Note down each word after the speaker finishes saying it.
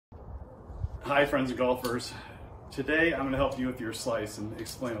Hi friends and golfers. Today I'm going to help you with your slice and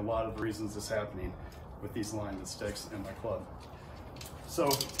explain a lot of the reasons this is happening with these lines and sticks in my club. So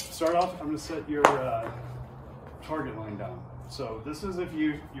start off, I'm going to set your target line down. So this is if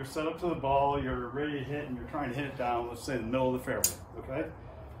you're set up to the ball, you're ready to hit and you're trying to hit it down, let's say the middle of the fairway, okay?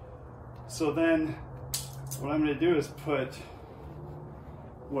 So then what I'm going to do is put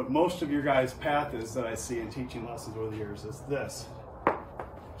what most of your guys' path is that I see in teaching lessons over the years is this,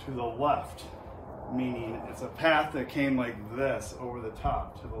 to the left, meaning it's a path that came like this over the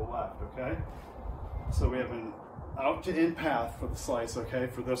top to the left, okay? So we have an out to in path for the slice, okay,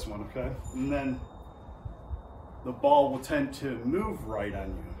 for this one, okay? And then the ball will tend to move right on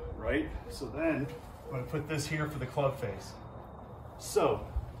you, right? So then I'm going to put this here for the club face. So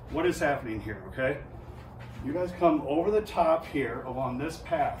what is happening here, okay? You guys come over the top here along this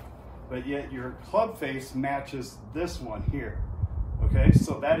path, but yet your club face matches this one here. Okay,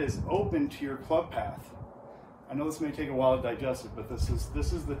 so that is open to your club path. I know this may take a while to digest it, but this is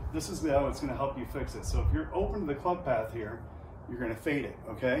how it's going to help you fix it. So if you're open to the club path here, you're going to fade it,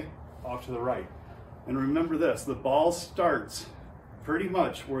 okay, off to the right. And remember this: the ball starts pretty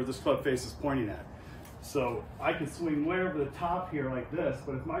much where this club face is pointing at. So I can swing way over the top here like this,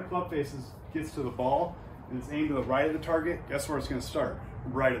 but if my club face gets to the ball and it's aimed to the right of the target, guess where it's going to start?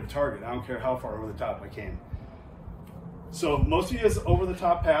 Right of the target. I don't care how far over the top I came. So most of you is over the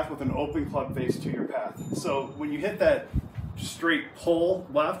top path with an open club face to your path. So when you hit that straight pull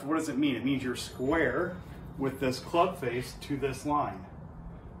left, what does it mean? It means you're square with this club face to this line,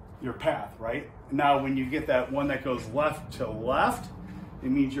 your path, right? Now when you get that one that goes left to left,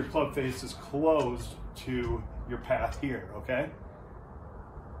 it means your club face is closed to your path here, okay?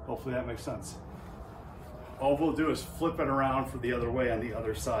 Hopefully that makes sense. All we'll do is flip it around for the other way on the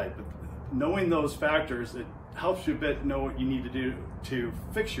other side. But knowing those factors, it helps you a bit know what you need to do to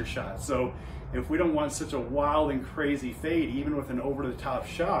fix your shot. So if we don't want such a wild and crazy fade, even with an over the top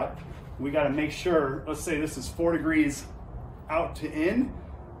shot, we got to make sure, let's say this is 4 degrees out to in,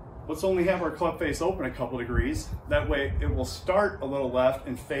 let's only have our club face open a couple degrees. That way it will start a little left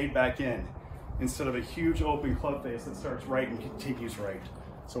and fade back in, instead of a huge open club face that starts right and continues right.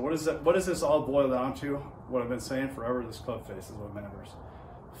 So what does this all boil down to? What I've been saying forever, this club face is what matters.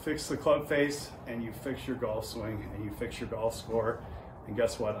 Fix the club face and you fix your golf swing and you fix your golf score. And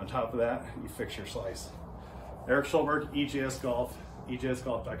guess what? On top of that, you fix your slice. Erik Schjolberg, EJS Golf,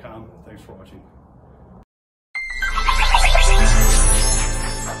 EJSGolf.com. Thanks for watching.